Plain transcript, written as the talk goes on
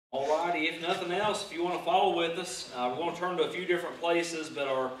Alrighty, if nothing else, if you want to follow with us, we're going to turn to a few different places, but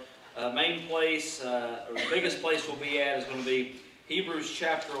our main place, or the biggest place we'll be at is going to be Hebrews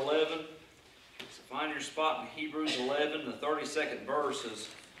chapter 11. So find your spot in Hebrews 11. The 32nd verse is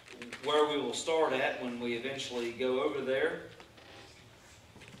where we will start at when we eventually go over there.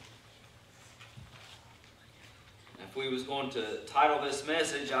 If we was going to title this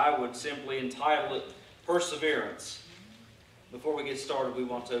message, I would simply entitle it Perseverance. Before we get started, we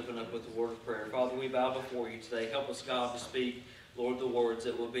want to open up with a word of prayer. Father, we bow before you today. Help us, God, to speak, Lord, the words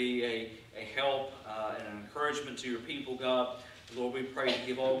that will be a help and an encouragement to your people, God. Lord, we pray to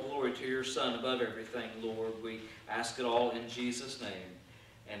give all glory to your Son above everything, Lord. We ask it all in Jesus' name,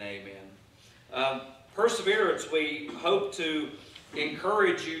 and amen. Perseverance, we hope to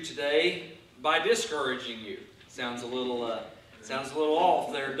encourage you today by discouraging you. Sounds a little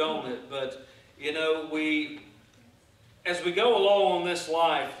off there, don't it? But, you know, as we go along in this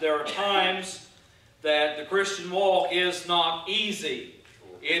life, there are times that the Christian walk is not easy.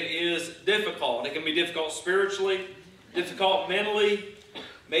 It is difficult. It can be difficult spiritually, difficult mentally,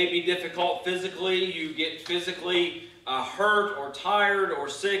 maybe difficult physically. You get physically hurt or tired or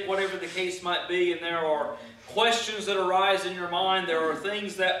sick, whatever the case might be, and there are questions that arise in your mind. There are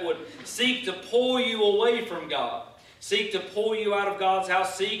things that would seek to pull you away from God, seek to pull you out of God's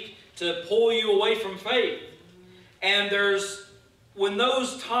house, seek to pull you away from faith. And when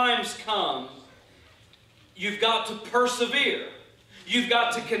those times come, you've got to persevere. You've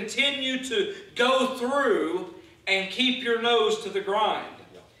got to continue to go through and keep your nose to the grind.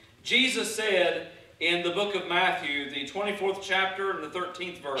 Jesus said in the book of Matthew, the 24th chapter and the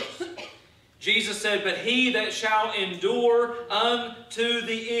 13th verse, Jesus said, "But he that shall endure unto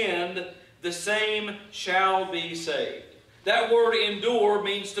the end, the same shall be saved." That word endure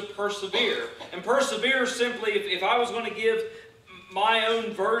means to persevere. And persevere simply, if I was going to give my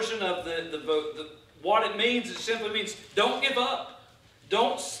own version of what it means, it simply means don't give up.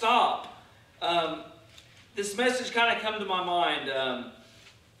 Don't stop. This message kind of come to my mind.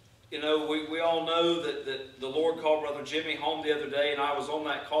 You know, we all know that the Lord called Brother Jimmy home the other day, and I was on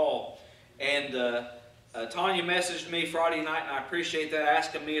that call. And Tanya messaged me Friday night, and I appreciate that,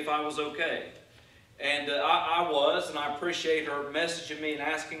 asking me if I was okay. And I was, and I appreciate her messaging me and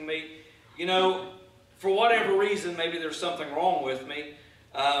asking me. You know, for whatever reason, maybe there's something wrong with me.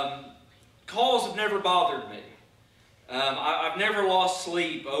 Calls have never bothered me. I've never lost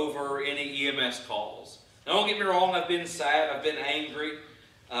sleep over any EMS calls. Now, don't get me wrong, I've been sad, I've been angry,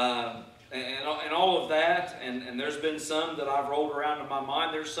 and all of that. And there's been some that I've rolled around in my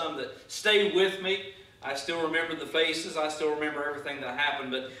mind. There's some that stay with me. I still remember the faces. I still remember everything that happened.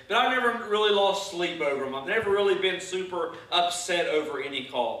 But I've never really lost sleep over them. I've never really been super upset over any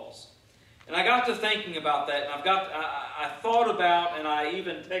calls. And I got to thinking about that. And I thought about, and I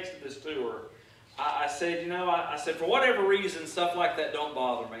even texted this to her. I said, you know, I said, for whatever reason, stuff like that don't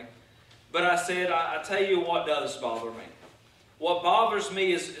bother me. But I said, I tell you what does bother me. What bothers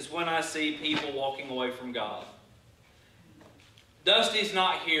me is when I see people walking away from God. Dusty's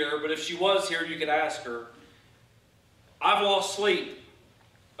not here, but if she was here, you could ask her. I've lost sleep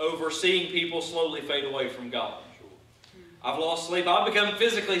over seeing people slowly fade away from God. I've lost sleep. I've become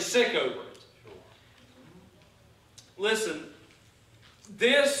physically sick over it. Listen,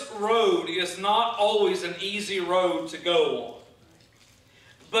 this road is not always an easy road to go on.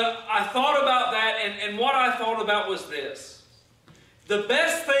 But I thought about that, and what I thought about was this. The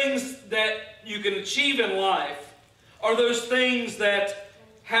best things that you can achieve in life are those things that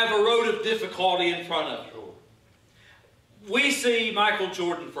have a road of difficulty in front of you. We see Michael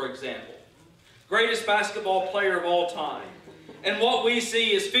Jordan, for example, greatest basketball player of all time. And what we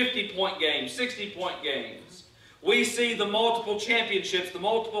see is 50-point games, 60-point games. We see the multiple championships, the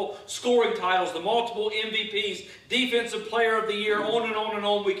multiple scoring titles, the multiple MVPs, Defensive Player of the Year, on and on and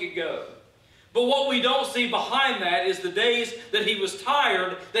on we could go. But what we don't see behind that is the days that he was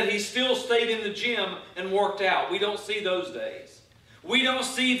tired, that he still stayed in the gym and worked out. We don't see those days. We don't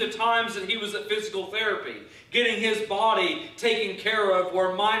see the times that he was at physical therapy, getting his body taken care of,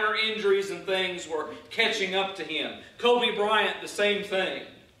 where minor injuries and things were catching up to him. Kobe Bryant, the same thing.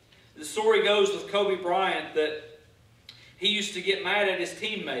 The story goes with Kobe Bryant that he used to get mad at his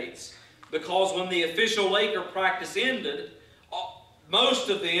teammates because when the official Laker practice ended, most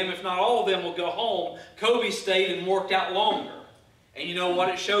of them, if not all of them, will go home. Kobe stayed and worked out longer. And you know what?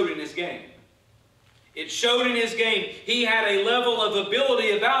 It showed in his game. It showed in his game. He had a level of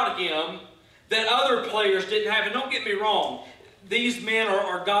ability about him that other players didn't have. And don't get me wrong. These men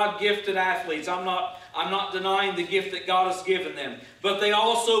are God-gifted athletes. I'm not denying the gift that God has given them. But they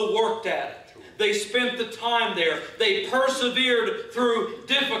also worked at it. They spent the time there. They persevered through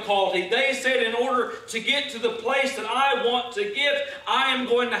difficulty. They said, in order to get to the place that I want to get, I am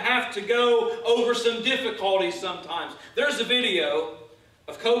going to have to go over some difficulties sometimes. There's a video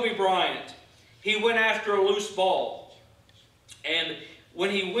of Kobe Bryant. He went after a loose ball. And when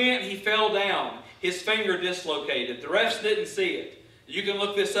he went, he fell down. His finger dislocated. The refs didn't see it. You can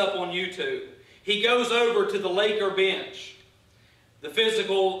look this up on YouTube. He goes over to the Laker bench. The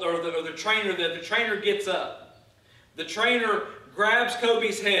the trainer gets up. The trainer grabs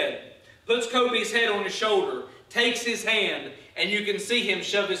Kobe's head, puts Kobe's head on his shoulder, takes his hand, and you can see him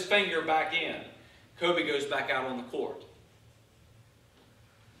shove his finger back in. Kobe goes back out on the court.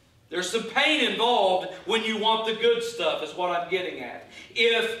 There's some pain involved when you want the good stuff, is what I'm getting at.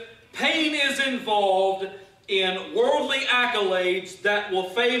 If pain is involved in worldly accolades, that will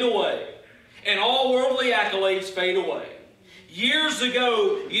fade away. And all worldly accolades fade away. Years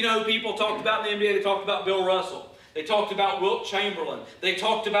ago, you know, people talked about in the NBA, they talked about Bill Russell. They talked about Wilt Chamberlain. They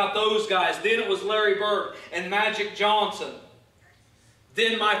talked about those guys. Then it was Larry Bird and Magic Johnson.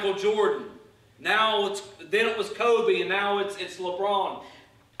 Then Michael Jordan. Then it was Kobe, and now it's LeBron.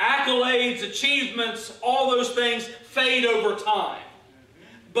 Accolades, achievements, all those things fade over time.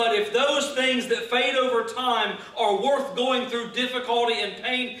 But if those things that fade over time are worth going through difficulty and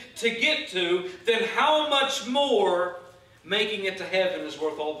pain to get to, then how much more making it to heaven is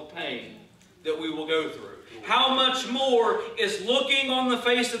worth all the pain that we will go through? How much more is looking on the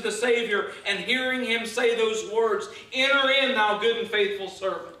face of the Savior and hearing Him say those words, "Enter in, thou good and faithful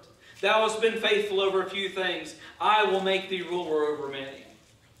servant. Thou hast been faithful over a few things. I will make thee ruler over many."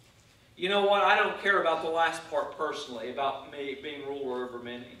 You know what? I don't care about the last part personally, about me being ruler over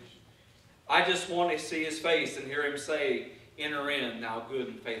many. I just want to see His face and hear Him say, "Enter in, thou good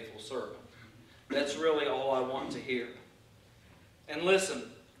and faithful servant." That's really all I want to hear. And listen,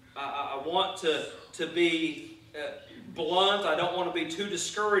 I want to be blunt. I don't want to be too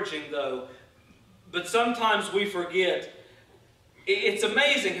discouraging, though. But sometimes we forget. It's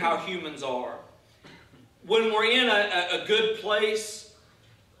amazing how humans are. When we're in a good place,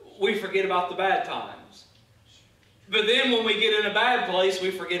 we forget about the bad times. But then when we get in a bad place,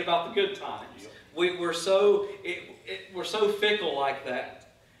 we forget about the good times. We're so fickle like that.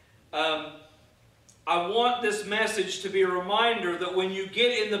 I want this message to be a reminder that when you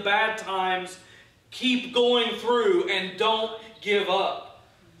get in the bad times, keep going through and don't give up.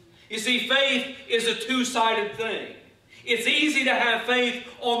 You see, faith is a two-sided thing. It's easy to have faith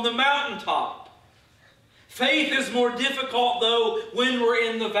on the mountaintop. Faith is more difficult, though, when we're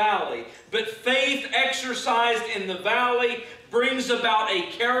in the valley. But faith exercised in the valley brings about a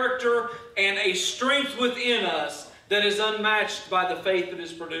character and a strength within us that is unmatched by the faith that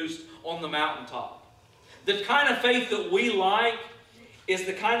is produced on the mountaintop. The kind of faith that we like is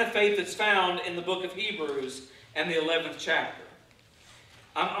the kind of faith that's found in the book of Hebrews and the 11th chapter.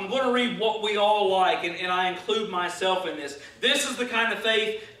 I'm going to read what we all like, and I include myself in this. This is the kind of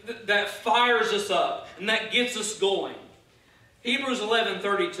faith that fires us up and that gets us going. Hebrews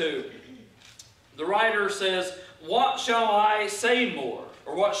 11:32. The writer says, "What shall I say more?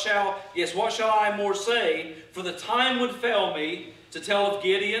 Or what shall I more say? For the time would fail me to tell of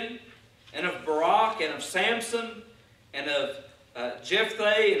Gideon, and of Barak, and of Samson, and of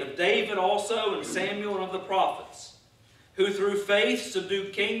Jephthah, and of David also, and Samuel, and of the prophets, who through faith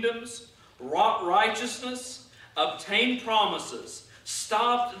subdued kingdoms, wrought righteousness, obtained promises,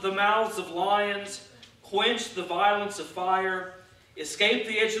 stopped the mouths of lions, quenched the violence of fire, escaped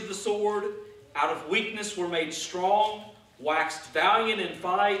the edge of the sword, out of weakness were made strong, waxed valiant in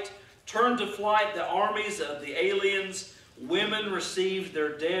fight, turned to flight the armies of the aliens, women received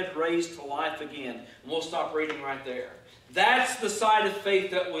their dead raised to life again." And we'll stop reading right there. That's the side of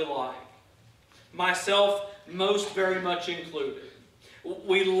faith that we like. Myself most very much included.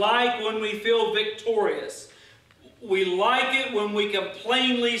 We like when we feel victorious. We like it when we can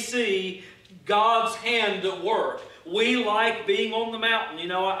plainly see God's hand at work. We like being on the mountain. You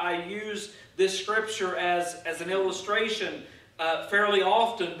know, I use this scripture as an illustration fairly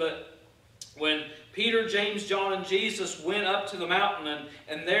often, but when Peter, James, John, and Jesus went up to the mountain,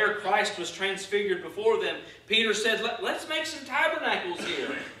 and there Christ was transfigured before them, Peter said, let's make some tabernacles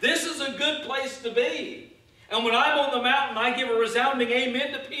here. This is a good place to be. And when I'm on the mountain, I give a resounding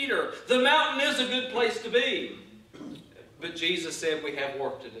amen to Peter. The mountain is a good place to be. But Jesus said we have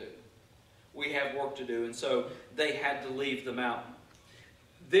work to do. We have work to do. And so they had to leave the mountain.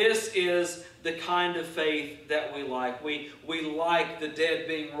 This is the kind of faith that we like. We like the dead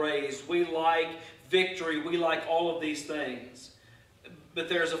being raised. We like victory. We like all of these things. But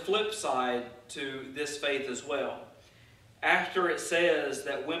there's a flip side to this faith as well. after it says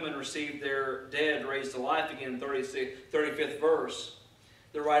that women received their dead raised to life again, 35th verse,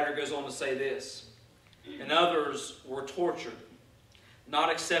 the writer goes on to say this, and others were tortured, not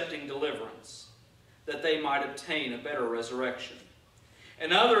accepting deliverance, that they might obtain a better resurrection.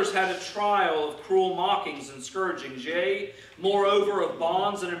 And others had a trial of cruel mockings and scourgings, yea, moreover of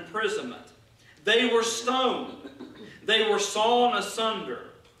bonds and imprisonment. They were stoned, they were sawn asunder,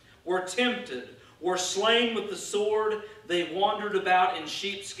 were tempted, were slain with the sword. They wandered about in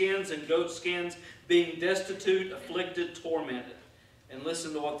sheepskins and goatskins, being destitute, afflicted, tormented. And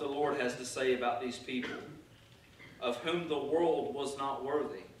listen to what the Lord has to say about these people, of whom the world was not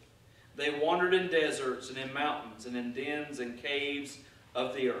worthy. They wandered in deserts and in mountains and in dens and caves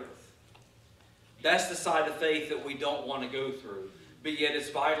of the earth. That's the side of faith that we don't want to go through, but yet it's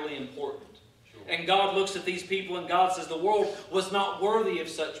vitally important. Sure. And God looks at these people and God says the world was not worthy of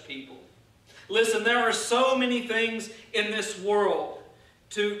such people. Listen, there are so many things in this world,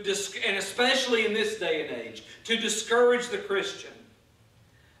 and especially in this day and age, to discourage the Christian.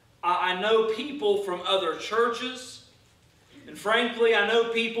 I know people from other churches, and frankly, I know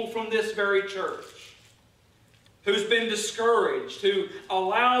people from this very church who's been discouraged, who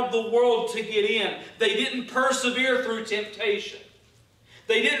allowed the world to get in. They didn't persevere through temptation.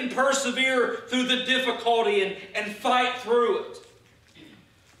 They didn't persevere through the difficulty and fight through it.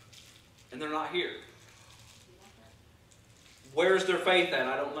 And they're not here. Where's their faith at?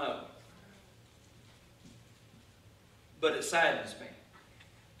 I don't know. But it saddens me.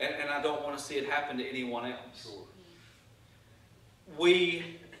 And I don't want to see it happen to anyone else. Sure.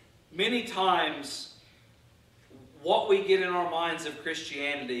 Many times, what we get in our minds of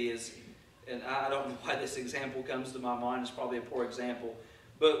Christianity is, and I don't know why this example comes to my mind, it's probably a poor example,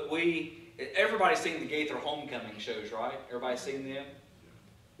 but everybody's seen the Gaither Homecoming shows, right? Everybody's seen them?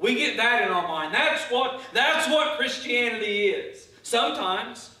 We get that in our mind. That's what Christianity is.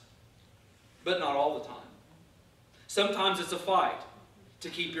 Sometimes, but not all the time. Sometimes it's a fight to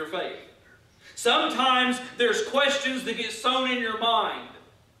keep your faith. Sometimes there's questions that get sown in your mind,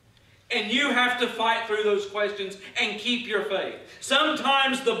 and you have to fight through those questions and keep your faith.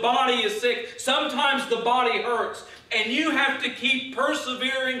 Sometimes the body is sick. Sometimes the body hurts. And you have to keep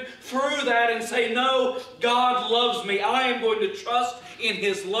persevering through that and say, no, God loves me. I am going to trust in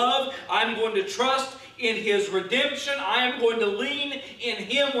His love. I'm going to trust in His redemption. I am going to lean in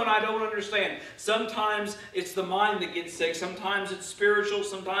Him when I don't understand. Sometimes it's the mind that gets sick. Sometimes it's spiritual.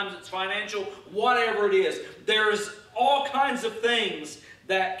 Sometimes it's financial. Whatever it is. There's all kinds of things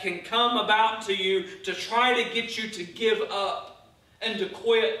that can come about to you to try to get you to give up and to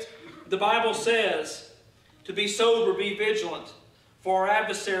quit. The Bible says to be sober, be vigilant. For our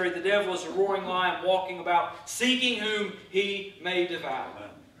adversary, the devil, is a roaring lion walking about, seeking whom he may devour.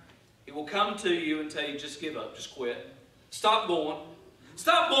 He will come to you and tell you, just give up, just quit. Stop going.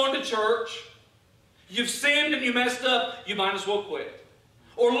 Stop going to church. You've sinned and you messed up, you might as well quit.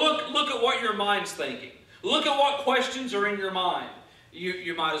 Or look at what your mind's thinking. Look at what questions are in your mind.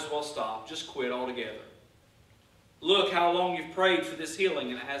 You might as well stop, just quit altogether. Look how long you've prayed for this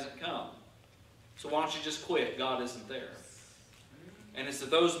healing and it hasn't come. So why don't you just quit? God isn't there. And it's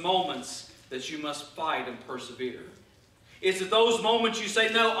at those moments that you must fight and persevere. It's at those moments you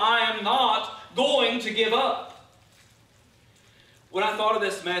say, no, I am not going to give up. When I thought of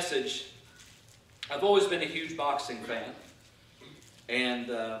this message, I've always been a huge boxing fan.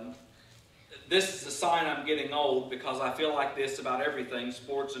 And this is a sign I'm getting old, because I feel like this about everything,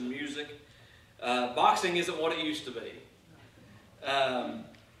 sports and music. Boxing isn't what it used to be.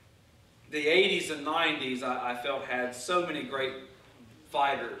 The 80s and 90s, I felt, had so mmany great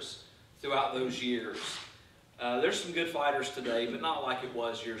fighters throughout those years. There's some good fighters today, but not like it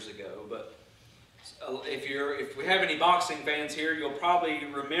was years ago. But if we have any boxing fans here, you'll probably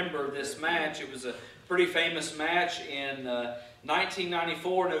remember this match. It was a pretty famous match in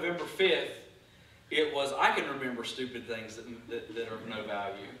 1994, November 5th. It was, I can remember stupid things that are of no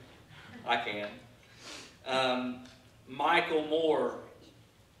value. I can. Michael Moore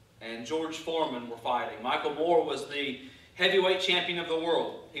and George Foreman were fighting. Michael Moore was the heavyweight champion of the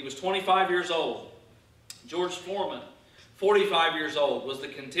world. He was 25 years old. George Foreman, 45 years old, was the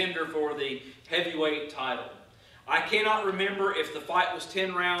contender for the heavyweight title. I cannot remember if the fight was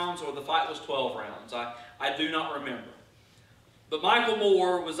 10 rounds or the fight was 12 rounds. I do not remember. But Michael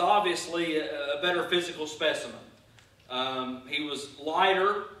Moore was obviously a better physical specimen. He was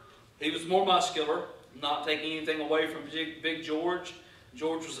lighter. He was more muscular. Not taking anything away from Big George.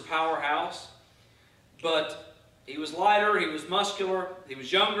 George was a powerhouse. But he was lighter. He was muscular. He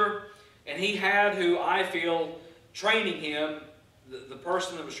was younger. And he had, who I feel, training him, the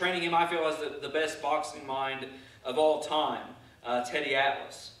person that was training him, I feel, has the best boxing mind of all time, Teddy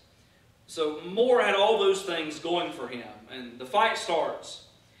Atlas. So Moore had all those things going for him. And the fight starts.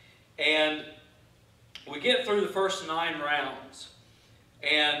 And we get through the first 9 rounds.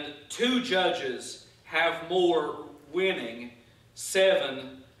 And 2 judges have Moore winning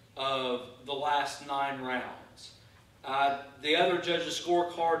 7 of the last 9 rounds. The other judge's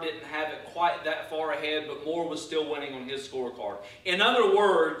scorecard didn't have it quite that far ahead, but Moore was still winning on his scorecard. In other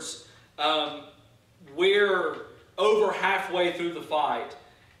words, we're over halfway through the fight.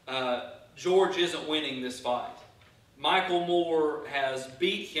 George isn't winning this fight. Michael Moore has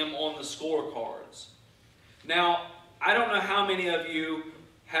beat him on the scorecards. Now, I don't know how many of you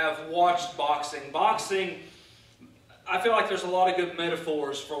have watched boxing. Boxing, I feel like there's a lot of good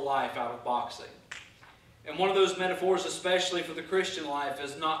metaphors for life out of boxing. And one of those metaphors, especially for the Christian life,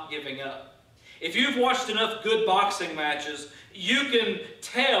 is not giving up. If you've watched enough good boxing matches, you can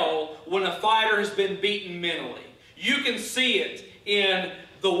tell when a fighter has been beaten mentally. You can see it in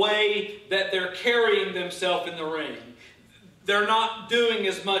the way that they're carrying themselves in the ring. They're not doing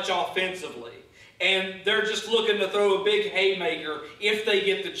as much offensively. And they're just looking to throw a big haymaker if they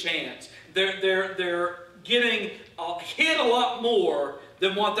get the chance. They're getting hit a lot more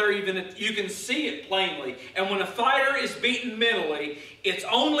than what they're even... You can see it plainly. And when a fighter is beaten mentally, it's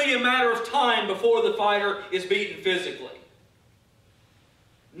only a matter of time before the fighter is beaten physically.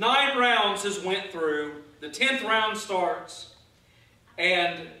 9 rounds has went through. The 10th round starts.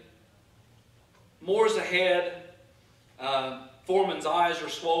 And Moore's ahead. Foreman's eyes are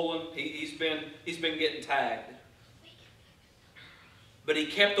swollen. He's been getting tagged. But he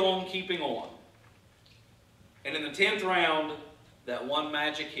kept on keeping on. And in the 10th round, that one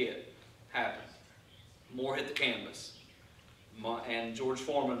magic hit happened. Moore hit the canvas. And George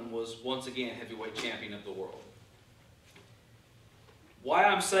Foreman was once again heavyweight champion of the world. Why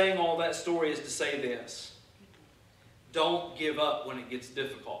I'm saying all that story is to say this. Don't give up when it gets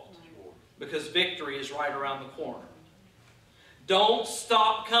difficult. Because victory is right around the corner. Don't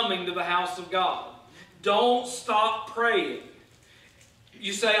stop coming to the house of God. Don't stop praying.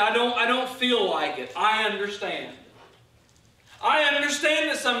 You say, I don't feel like it. I understand. I understand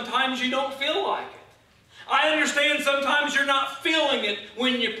that sometimes you don't feel like it. I understand sometimes you're not feeling it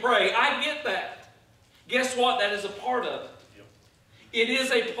when you pray. I get that. Guess what? That is a part of it. It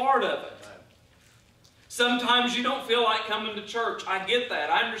is a part of it. Sometimes you don't feel like coming to church. I get that.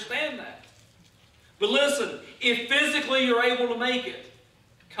 I understand that. But listen, if physically you're able to make it,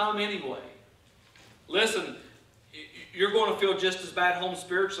 come anyway. Listen, you're going to feel just as bad home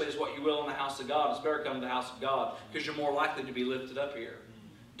spiritually as what you will in the house of God. It's better come to the house of God because you're more likely to be lifted up here.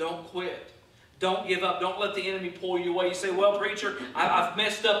 Don't quit. Don't give up. Don't let the enemy pull you away. You say, well, preacher, I've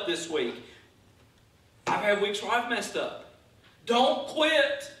messed up this week. I've had weeks where I've messed up. Don't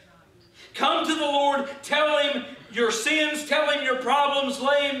quit. Come to the Lord. Tell Him your sins. Tell Him your problems.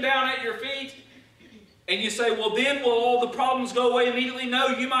 Lay Him down at your feet. And you say, well, then will all the problems go away immediately? No,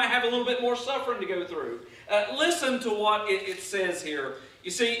 you might have a little bit more suffering to go through. Listen to what it says here.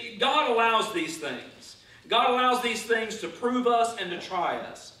 You see, God allows these things. God allows these things to prove us and to try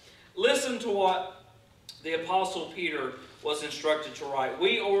us. Listen to what the Apostle Peter was instructed to write.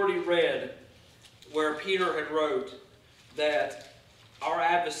 We already read where Peter had wrote that our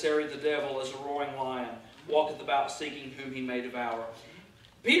adversary, the devil, is a roaring lion, walketh about seeking whom he may devour.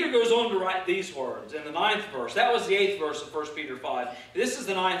 Peter goes on to write these words in the 9th verse. That was the 8th verse of 1 Peter 5. This is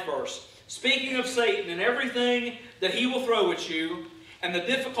the 9th verse. Speaking of Satan and everything that he will throw at you and the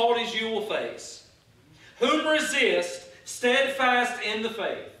difficulties you will face. Whom resist, steadfast in the faith.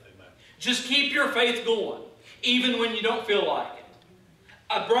 Amen. Just keep your faith going, even when you don't feel like it.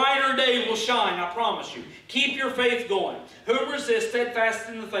 A brighter day will shine, I promise you. Keep your faith going. Whom resist, steadfast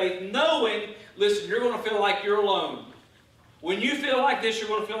in the faith, knowing, listen, you're going to feel like you're alone. When you feel like this, you're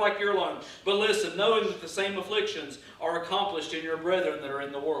going to feel like you're alone. But listen, knowing that the same afflictions are accomplished in your brethren that are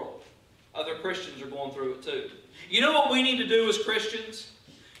in the world. Other Christians are going through it too. You know what we need to do as Christians?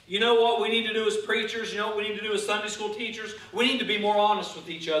 You know what we need to do as preachers? You know what we need to do as Sunday school teachers? We need to be more honest with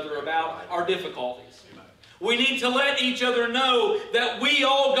each other about our difficulties. We need to let each other know that we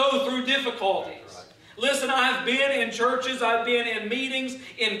all go through difficulties. Listen, I've been in churches, I've been in meetings,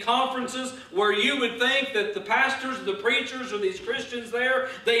 in conferences where you would think that the pastors, the preachers, or these Christians there,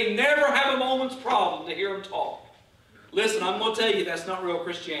 they never have a moment's problem to hear them talk. Listen, I'm going to tell you that's not real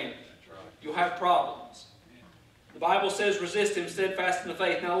Christianity. You'll have problems. The Bible says, resist him steadfast in the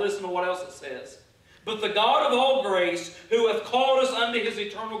faith. Now listen to what else it says. But the God of all grace, who hath called us unto His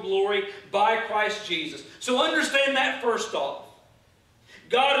eternal glory by Christ Jesus. So understand that first off.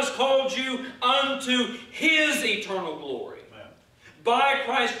 God has called you unto His eternal glory. Amen. By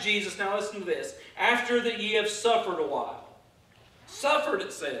Christ Jesus. Now listen to this. After that ye have suffered a while. Suffered,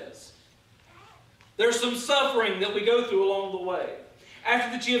 it says. There's some suffering that we go through along the way.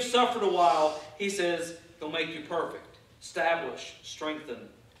 After that ye have suffered a while, he says, he'll make you perfect, establish, strengthen,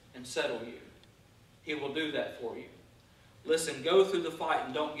 and settle you. He will do that for you. Listen, go through the fight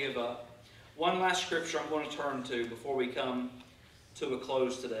and don't give up. One last scripture I'm going to turn to before we come to a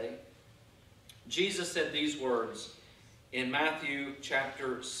close today. Jesus said these words in Matthew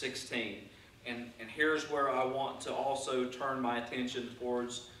chapter 16. And here's where I want to also turn my attention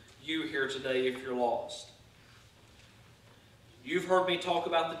towards you here today if you're lost. You've heard me talk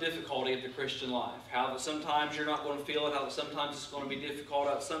about the difficulty of the Christian life. How that sometimes you're not going to feel it. How that sometimes it's going to be difficult.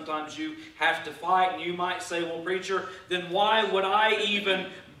 How that sometimes you have to fight. And you might say, well, preacher, then why would I even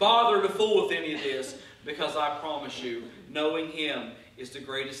bother to fool with any of this? Because I promise you, knowing Him is the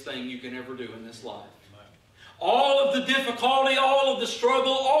greatest thing you can ever do in this life. All of the difficulty, all of the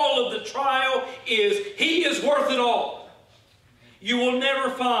struggle, all of the trial He is worth it all. You will never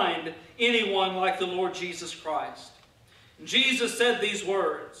find anyone like the Lord Jesus Christ. Jesus said these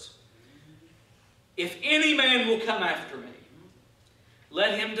words, if any man will come after me,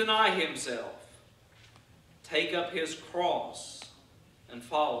 let him deny himself, take up his cross, and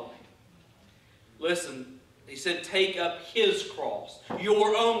follow me. Listen, he said take up his cross,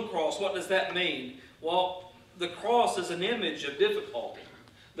 your own cross. What does that mean? Well, the cross is an image of difficulty.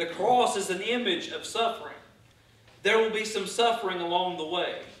 The cross is an image of suffering. There will be some suffering along the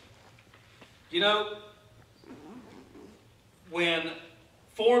way. You know, when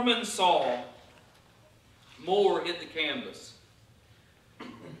Foreman saw Moore hit the canvas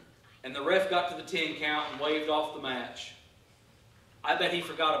and the ref got to the 10 count and waved off the match, I bet he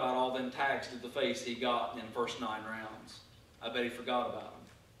forgot about all them tags to the face he got in the first 9 rounds. I bet he forgot about them.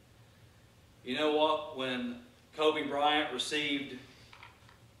 You know what? When Kobe Bryant received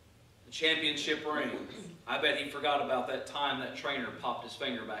the championship ring, I bet he forgot about that time that trainer popped his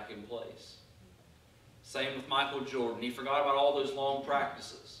finger back in place. Same with Michael Jordan. He forgot about all those long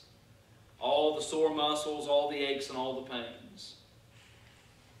practices. All the sore muscles, all the aches, and all the pains.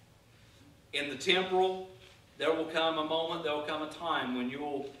 In the temporal, there will come a moment, there will come a time when you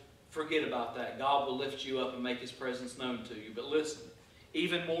will forget about that. God will lift you up and make His presence known to you. But listen,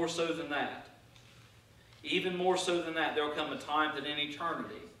 even more so than that, there will come a time that in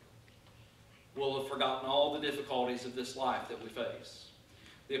eternity we'll have forgotten all the difficulties of this life that we face.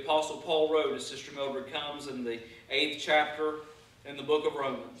 The Apostle Paul wrote, as Sister Mildred comes in the 8th chapter in the book of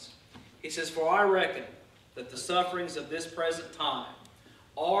Romans. He says, for I reckon that the sufferings of this present time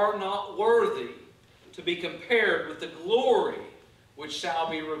are not worthy to be compared with the glory which shall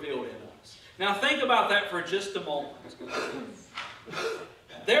be revealed in us. Now think about that for just a moment.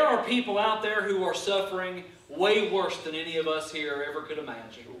 There are people out there who are suffering way worse than any of us here ever could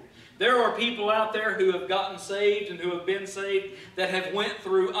imagine. There are people out there who have gotten saved and who have been saved that have went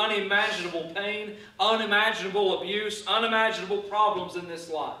through unimaginable pain, unimaginable abuse, unimaginable problems in this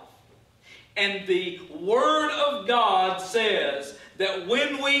life. And the Word of God says that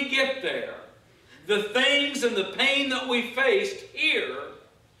when we get there, the things and the pain that we faced here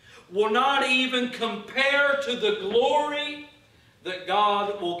will not even compare to the glory that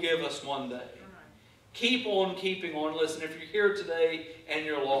God will give us one day. Keep on keeping on. Listen, if you're here today and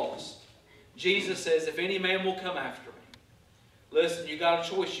you're lost, Jesus says, if any man will come after me, listen, you got a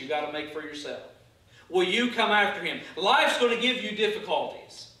choice you got to make for yourself. Will you come after Him? Life's going to give you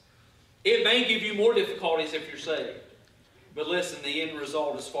difficulties. It may give you more difficulties if you're saved. But listen, the end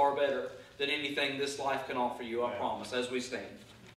result is far better than anything this life can offer you, I promise, as we stand.